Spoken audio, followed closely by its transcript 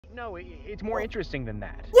No, it's more interesting than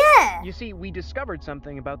that. Yeah. You see, we discovered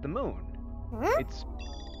something about the moon. Hmm? It's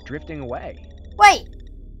drifting away. Wait.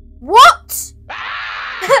 What?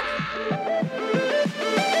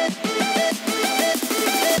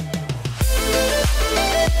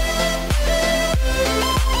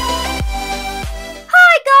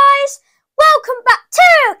 Hi guys, welcome back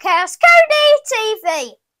to Cody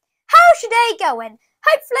TV. How's your day going?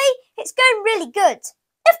 Hopefully it's going really good.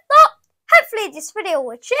 If not, hopefully this video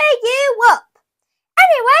will cheer you up.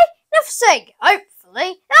 Anyway, enough saying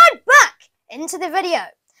hopefully, and back into the video.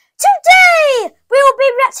 Today we will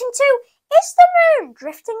be reacting to, is the moon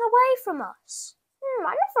drifting away from us?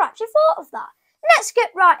 I never actually thought of that. Let's get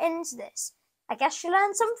right into this. I guess you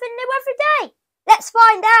learn something new every day. Let's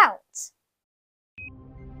find out.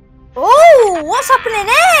 Oh, what's happening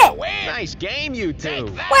here? Nice game, you two.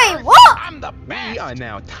 Wait, what? I'm the best. We are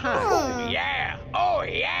now tied. Oh yeah. Oh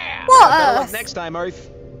yeah. What Better luck Earth? next time, Earth.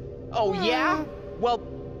 Oh, yeah? Well,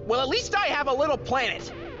 at least I have a little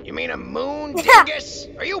planet. You mean a moon, dingus?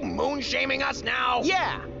 Are you moon shaming us now?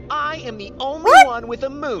 Yeah, I am the only one with a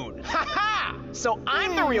moon. Ha ha! So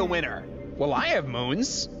I'm the real winner. Well, I have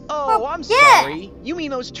moons. Oh, I'm sorry. You mean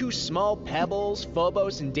those two small pebbles,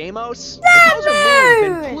 Phobos and Deimos? If those are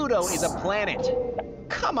moons, then Pluto is a planet.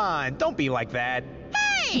 Come on, don't be like that.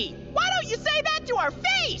 Hey! Why don't you say that to our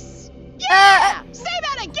face? Yeah! Say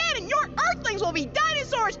that again and your Earthlings will be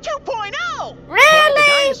dinosaurs 2.0! Well, the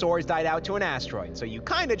Really? dinosaurs died out to an asteroid, so you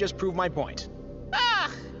kinda just proved my point.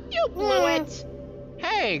 Ugh, you blew it.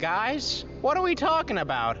 Hey, guys. What are we talking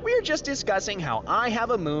about? We're just discussing how I have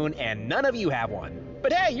a moon and none of you have one.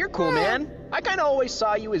 But hey, you're cool, man. I kinda always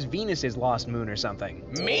saw you as Venus's lost moon or something.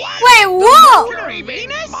 Me? Wait, what? You're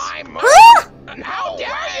Venus? my moon? Huh? And how dare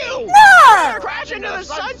you? No! Crash into the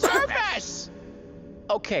sun's surface!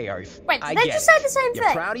 Okay, Earth. Wait, I did they get just it. say the same You're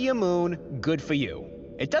thing? proud of your moon, good for you.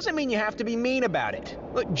 It doesn't mean you have to be mean about it.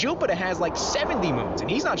 Look, Jupiter has like 70 moons and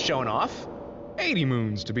he's not showing off. 80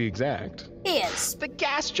 moons to be exact. He is. The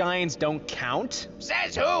gas giants don't count.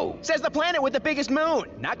 Says who? Says the planet with the biggest moon,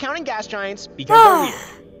 not counting gas giants because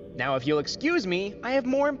they're weird. Now, if you'll excuse me, I have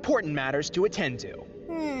more important matters to attend to.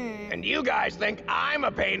 And you guys think I'm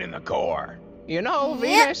a pain in the core? You know,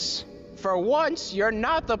 Venus, for once, you're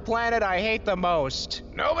not the planet I hate the most.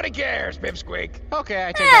 Nobody cares, Pipsqueak. Okay,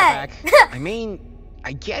 I take that back. I mean,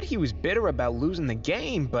 I get he was bitter about losing the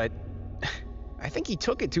game, but I think he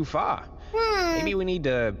took it too far. Maybe we need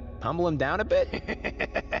to humble him down a bit?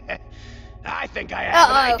 I think I have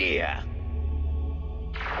an idea.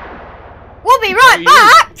 We'll be right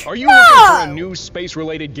back. Are you looking for a new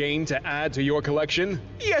space-related game to add to your collection?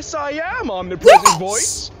 Yes, I am, Omnipresent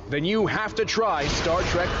Voice. Then you have to try Star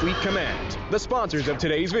Trek Fleet Command, the sponsors of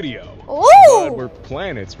today's video. But we're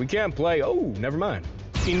planets, we can't play. Oh, never mind.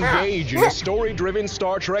 Engage in a story-driven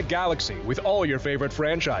Star Trek galaxy with all your favorite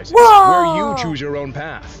franchises, where you choose your own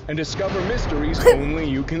path and discover mysteries only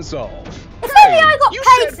you can solve. If only I got You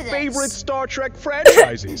paid said for this. favorite Star Trek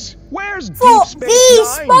franchises. Where's Deep For Space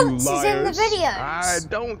these Nine, sponsors you in the liars? videos. I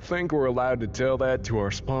don't think we're allowed to tell that to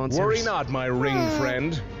our sponsors. Worry not, my ring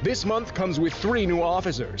friend. This month comes with 3 new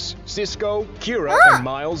officers: Cisco, Kira, and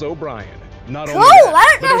Miles O'Brien. Not Cool, only that,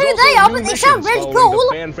 I don't know but who there's they also are, new but they sound missions really following cool.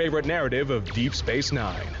 the fan-favorite narrative of Deep Space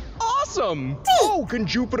Nine. Awesome! Oh, can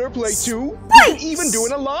Jupiter play too? We can even do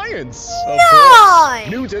an alliance! Of course.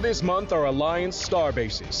 New to this month are Alliance Star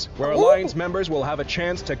Bases, where Alliance members will have a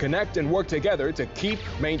chance to connect and work together to keep,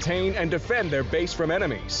 maintain, and defend their base from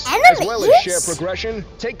enemies. As well as share progression,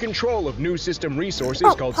 take control of new system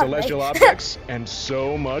resources called Celestial Objects, and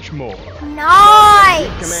so much more. Nice!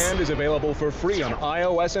 Fleet Command is available for free on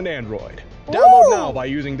iOS and Android. Download now by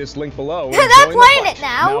using this link below and They're join the playing fight. it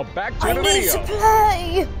now. Now back to I the need video. to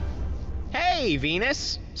play. Hey,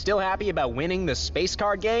 Venus. Still happy about winning the space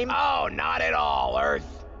card game? Oh, not at all, Earth.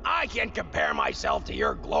 I can't compare myself to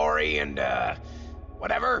your glory and,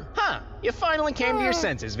 whatever. Huh. You finally came to your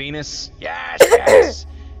senses, Venus. Yes, yes.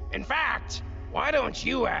 In fact, why don't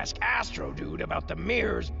you ask Astro Dude about the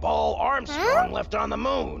mirrors Ball Armstrong left on the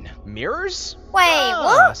moon? Mirrors? Wait,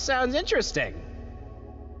 what? Sounds interesting.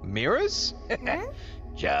 Mirrors?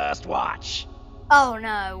 Just watch. Oh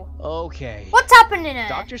no. Okay. What's happening here?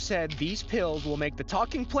 Doctor said these pills will make the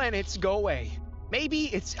talking planets go away. Maybe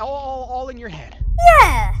it's all in your head.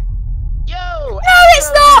 Yeah. Yo, No,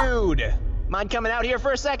 it's not. Dude. Mind coming out here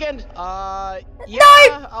for a second? Yeah.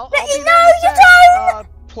 No, I'll no, be you there in a sec. don't.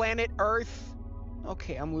 Planet Earth.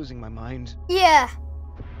 Okay, I'm losing my mind. Yeah.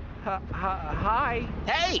 Hi.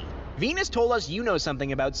 Hey, Venus told us you know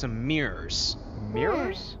something about some mirrors.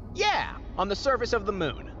 Mirrors? Yeah, on the surface of the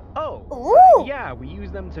moon. Oh. Ooh. Yeah, we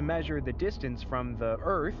use them to measure the distance from the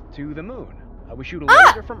Earth to the moon. We shoot a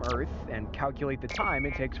laser from Earth and calculate the time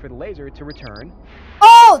it takes for the laser to return.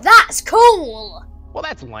 Oh, that's cool. Well,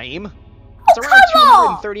 that's lame. Oh, It's around come on.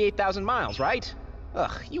 238,000 miles, right?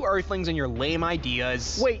 Ugh, you Earthlings and your lame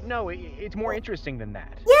ideas. Wait, no, it's more interesting than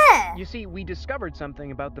that. Yeah. You see, we discovered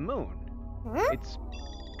something about the moon. Hmm? It's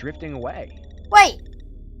drifting away. Wait,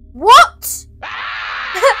 what?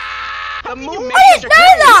 The moon I makes didn't know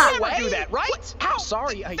that. You never do that, right? How?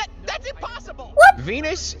 Sorry, That's impossible. What?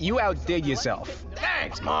 Venus, you outdid yourself.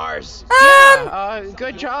 Thanks, Mars.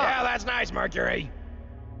 Good job. Yeah, that's nice, Mercury.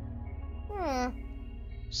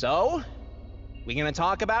 So, we gonna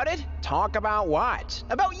talk about it? Talk about what?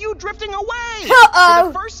 About you drifting away! Uh-oh. For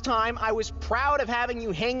the first time, I was proud of having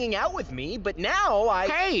you hanging out with me, but now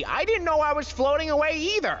Hey, I didn't know I was floating away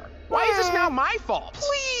either! Why is this now my fault?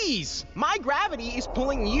 Please! My gravity is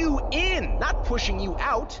pulling you in, not pushing you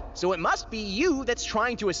out. So it must be you that's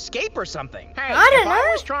trying to escape or something. Hey, I don't if I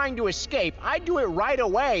know. was trying to escape, I'd do it right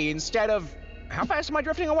away instead of... How fast am I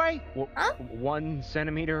drifting away? 1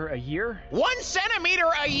 centimeter a year? 1 centimeter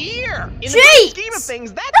a year! In the Jeez! grand scheme of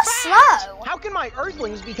things, that's fast! slow. How can my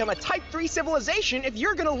Earthlings become a Type 3 civilization if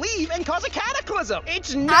you're gonna leave and cause a cataclysm?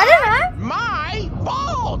 It's I not don't know. my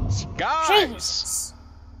fault! Guys! Jesus.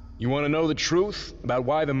 You want to know the truth about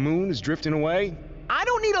why the moon is drifting away? I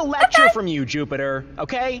don't need a lecture from you, Jupiter,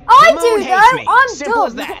 okay? I The moon do, hates though. me. I'm Simple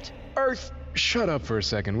as dumb. that. Earth, shut up for a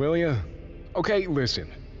second, will ya? Okay, listen.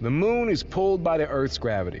 The moon is pulled by the Earth's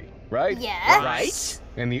gravity, right? Yeah. Right?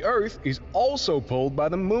 And the Earth is also pulled by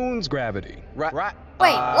the moon's gravity. Right.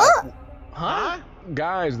 Wait, what? Huh?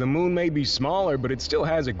 Guys, the moon may be smaller, but it still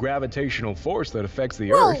has a gravitational force that affects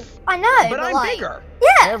the Well, Earth. I know, But I'm like, bigger.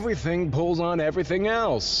 Yeah. Everything pulls on everything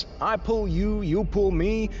else. I pull you, you pull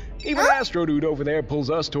me. Even Astro Dude over there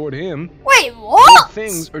pulls us toward him. Wait, what? Good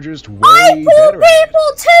things are just way I pull better. at it. people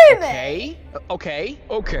to me. Okay.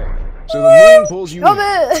 Okay. Okay, so the moon pulls you Come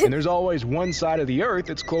in, in. and there's always one side of the Earth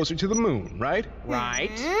that's closer to the moon, right?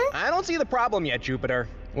 Right. Mm-hmm. I don't see the problem yet, Jupiter.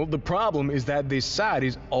 Well, the problem is that this side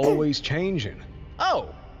is always changing.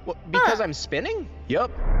 Oh, well, because I'm spinning?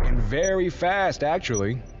 Yup, and very fast,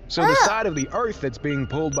 actually. So the side of the Earth that's being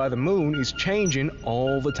pulled by the moon is changing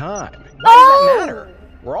all the time. Why does that matter?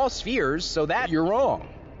 We're all spheres, so that... You're wrong.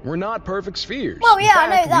 We're not perfect spheres. Well, yeah, I In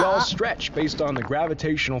know fact, that. we all stretch based on the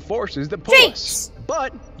gravitational forces that pull us. Jeez.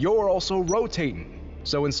 But you're also rotating.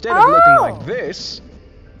 So instead of looking Oh. like this,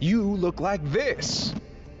 you look like this.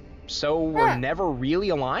 So we're never really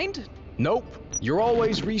aligned? Nope. You're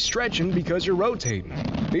always re-stretching because you're rotating.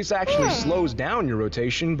 This actually slows down your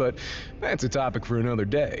rotation, but that's a topic for another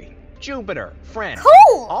day. Jupiter, friend.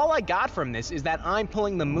 Cool. All I got from this is that I'm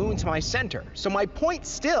pulling the moon to my center, so my point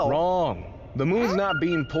still... Wrong. The moon's not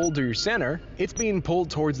being pulled to your center, it's being pulled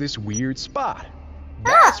towards this weird spot.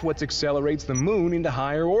 That's what accelerates the moon into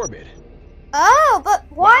higher orbit. Oh, but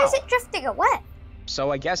why is Wow. it drifting away?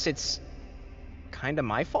 So I guess it's... kinda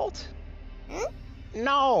my fault?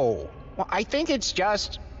 No. Well, I think it's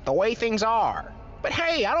just the way things are. But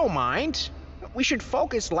hey, I don't mind. We should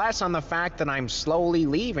focus less on the fact that I'm slowly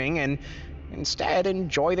leaving and instead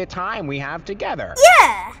enjoy the time we have together.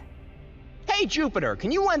 Yeah. Hey, Jupiter,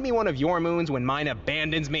 can you lend me one of your moons when mine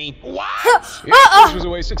abandons me? What? Yeah, this was a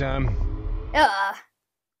waste of time.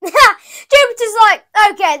 Jupiter's like,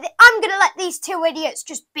 okay, I'm gonna let these two idiots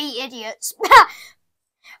just be idiots.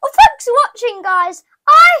 Well, thanks for watching, guys.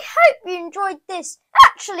 I hope you enjoyed this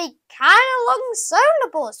actually kind of long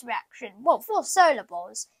SolarBalls reaction. Well, for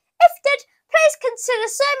SolarBalls. If you did, please consider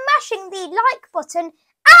smashing the like button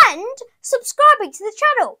and subscribing to the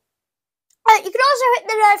channel. You can also hit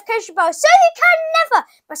the notification bell so you can never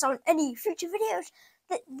miss on any future videos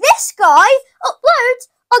that this guy uploads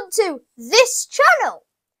onto this channel.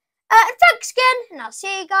 And thanks again, and I'll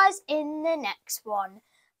see you guys in the next one.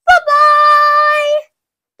 Bye-bye!